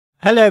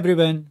Hello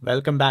everyone,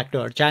 welcome back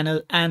to our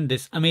channel and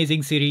this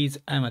amazing series.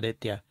 I'm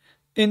Aditya.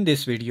 In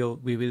this video,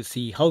 we will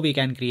see how we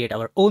can create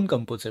our own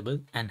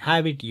composable and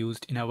have it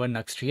used in our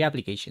Nuxt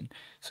application.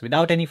 So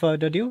without any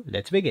further ado,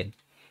 let's begin.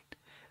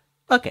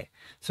 Okay,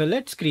 so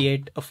let's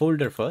create a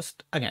folder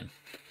first. Again,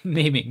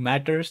 naming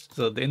matters.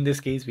 So in this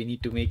case, we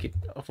need to make it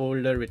a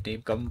folder with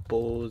name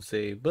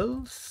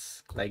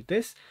composables like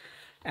this.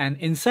 And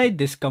inside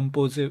this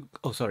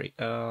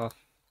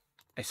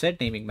I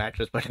said naming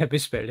matters, but I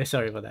misspelled it.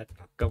 Sorry for that.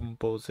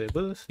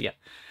 Composables. Yeah.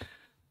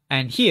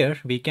 And here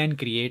we can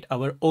create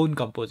our own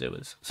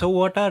composables. So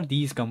what are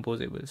these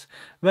composables?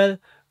 Well,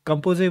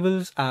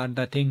 composables are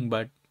nothing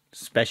but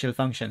special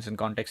functions in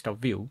context of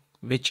Vue,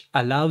 which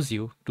allows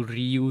you to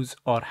reuse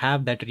or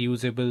have that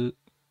reusable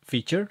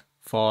feature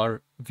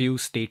for Vue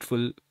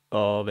stateful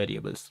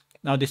variables.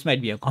 Now this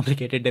might be a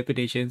complicated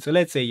definition. So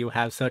let's say you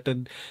have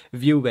certain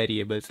Vue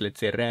variables, let's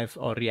say ref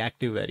or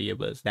reactive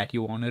variables that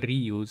you want to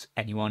reuse,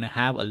 and you want to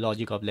have a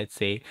logic of, let's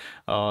say,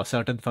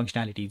 certain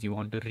functionalities you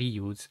want to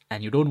reuse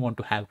and you don't want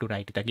to have to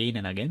write it again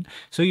and again.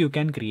 So you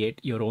can create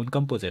your own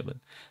composable.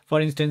 For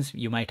instance,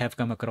 you might have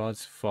come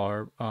across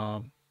for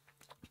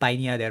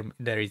Pioneer,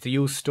 there is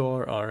use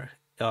store or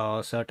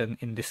certain,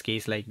 in this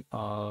case, like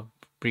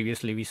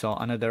previously we saw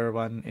another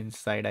one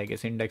inside, I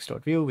guess,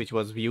 index.vue, which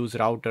was Vue's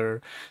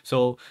router.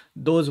 So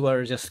those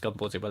were just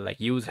composable, like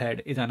use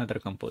head is another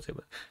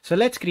composable. So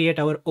let's create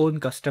our own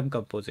custom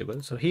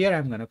composable. So here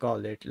I'm going to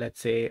call it,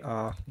 let's say,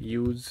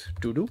 use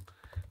to do.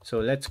 So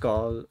let's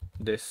call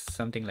this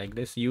something like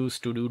this, use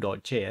to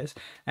do.js.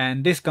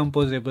 And this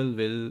composable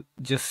will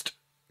just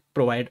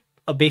provide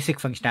a basic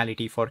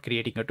functionality for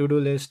creating a to-do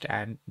list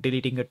and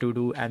deleting a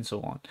to-do and so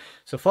on.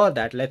 So for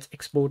that, let's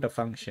export a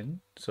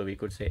function. So we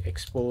could say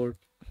export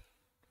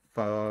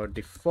for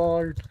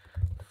default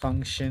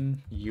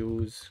function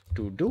use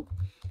to do.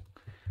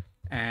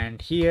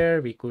 And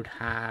here we could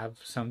have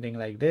something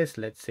like this.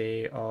 Let's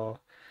say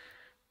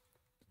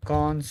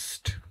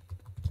const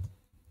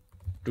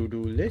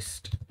to-do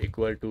list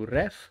equal to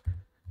ref.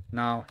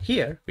 Now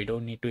here we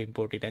don't need to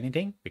import it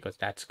anything because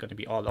that's going to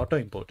be all auto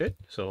imported.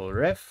 So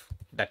ref,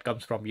 that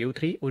comes from Vue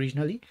 3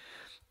 originally.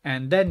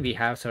 And then we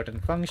have certain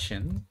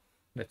function,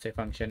 let's say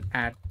function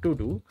add to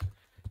do.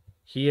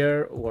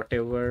 Here,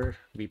 whatever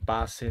we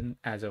pass in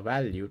as a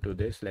value to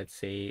this, let's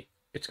say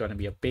it's going to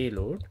be a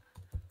payload,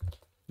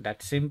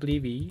 that simply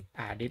we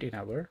add it in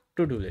our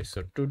to-do list.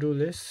 So to-do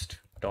list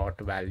dot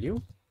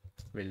value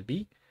will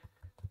be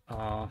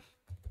we'll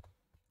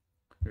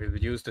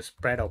use the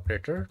spread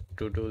operator,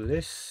 to-do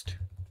list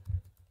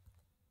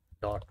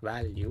dot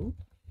value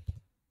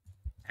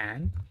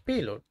and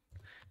payload.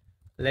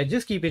 Let's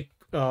just keep it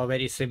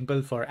very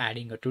simple for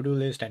adding a to-do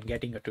list and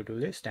getting a to-do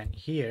list. And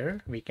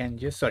here we can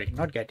just, sorry,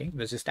 not getting,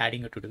 we're just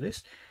adding a to-do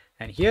list.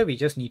 And here we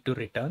just need to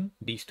return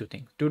these two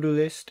things, to-do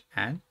list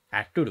and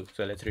add to-do.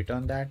 So let's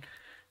return that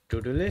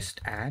to-do list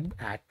and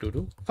add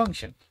to-do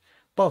function.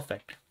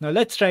 Perfect. Now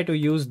let's try to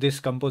use this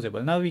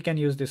composable. Now we can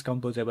use this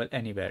composable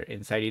anywhere,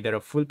 inside either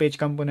a full page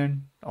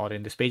component or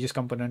in this pages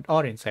component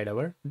or inside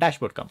our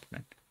dashboard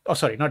component. Oh,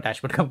 sorry, not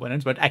dashboard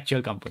components, but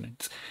actual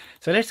components.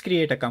 So let's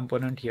create a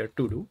component here,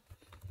 to do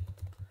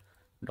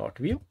dot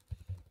view,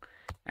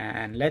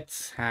 and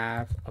let's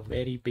have a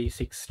very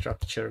basic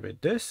structure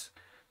with this.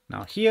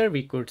 Now here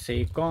we could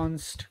say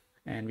const,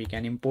 and we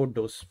can import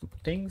those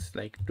things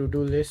like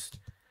to-do list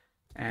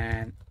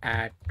and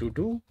add to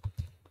do.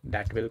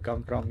 That will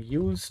come from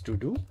use to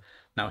do.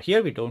 Now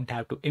here we don't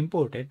have to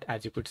import it,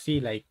 as you could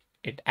see, like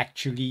it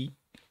actually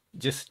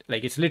just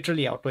like it's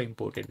literally auto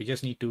imported. We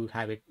just need to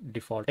have it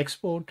default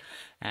export,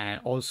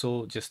 and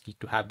also just need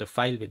to have the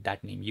file with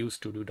that name, use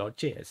to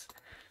do.js.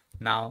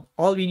 Now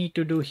all we need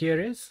to do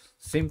here is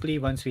simply,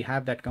 once we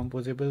have that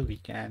composable, we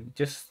can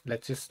just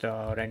let's just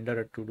render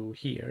a to do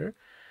here.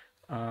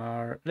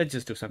 Let's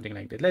just do something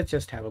like this. Let's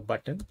just have a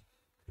button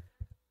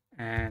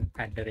and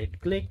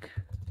 @click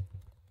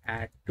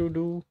add to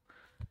do,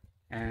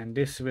 and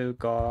this will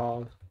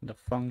call the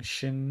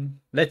function.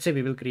 Let's say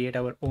we will create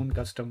our own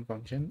custom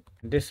function.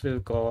 This will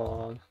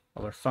call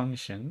our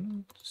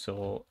function.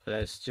 So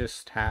let's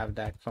just have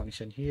that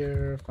function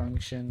here,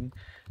 function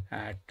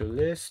add to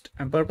list.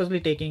 I'm purposely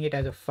taking it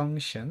as a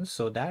function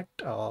so that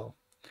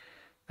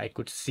I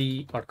could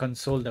see or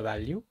console the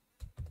value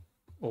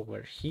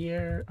over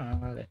here.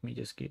 Let me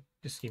just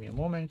give me a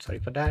moment, sorry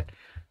for that.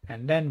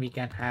 And then we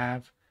can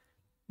have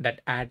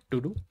that add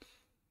to do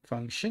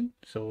function.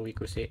 So we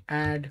could say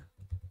add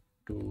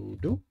to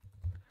do,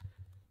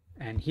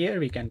 and here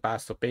we can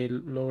pass the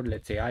payload,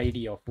 let's say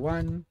id of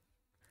 1,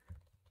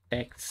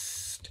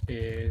 text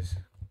is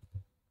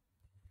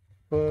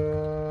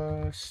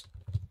first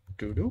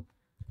to do,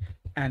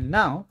 and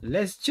now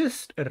let's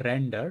just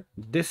render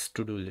this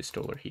to-do list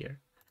over here.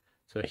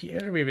 So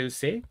here we will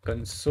say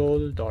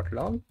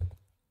console.log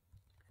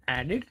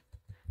added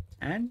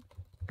and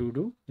to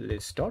do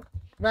list dot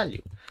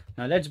value.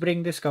 Now let's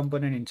bring this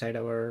component inside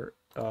our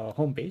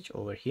home page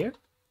over here.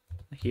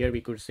 Here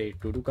we could say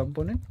to do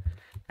component,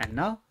 and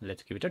now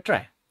let's give it a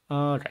try.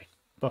 All right,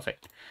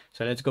 Perfect.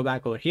 So let's go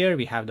back over here.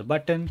 We have the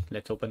button.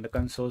 Let's open the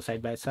console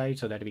side by side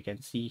so that we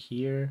can see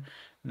here.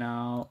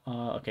 Now,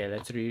 okay,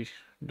 let's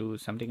do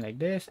something like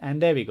this.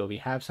 And there we go. We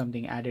have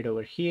something added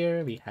over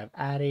here. We have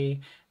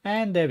array.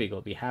 And there we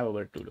go. We have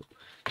our to-do.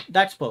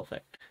 That's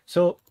perfect.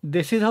 So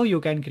this is how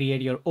you can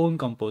create your own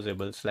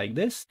composables like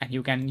this. And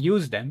you can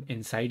use them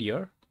inside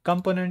your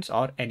components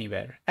or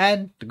anywhere.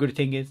 And the good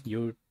thing is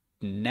you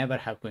never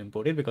have to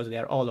import it because they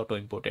are all auto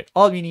imported.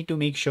 All we need to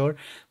make sure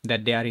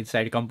that they are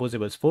inside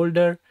composables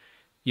folder.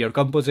 Your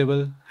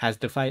composable has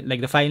the file,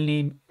 like the file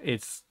name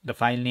is the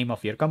file name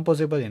of your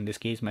composable. In this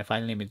case, my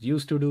file name is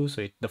used to do.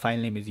 So the file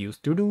name is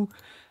used to do.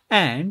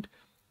 And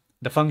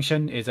the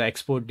function is an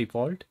export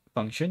default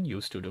function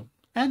used to do.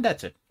 And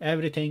that's it.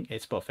 Everything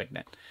is perfect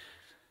then.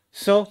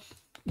 So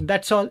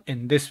that's all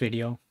in this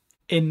video.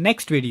 In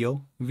next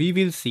video, we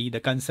will see the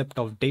concept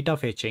of data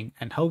fetching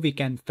and how we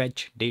can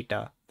fetch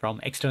data from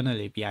external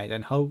APIs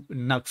and how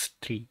Nuxt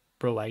 3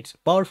 provides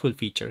powerful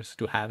features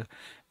to have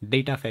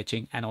data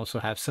fetching and also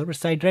have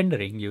server-side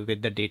rendering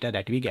with the data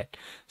that we get.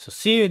 So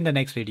see you in the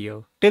next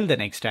video. Till the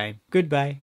next time, goodbye.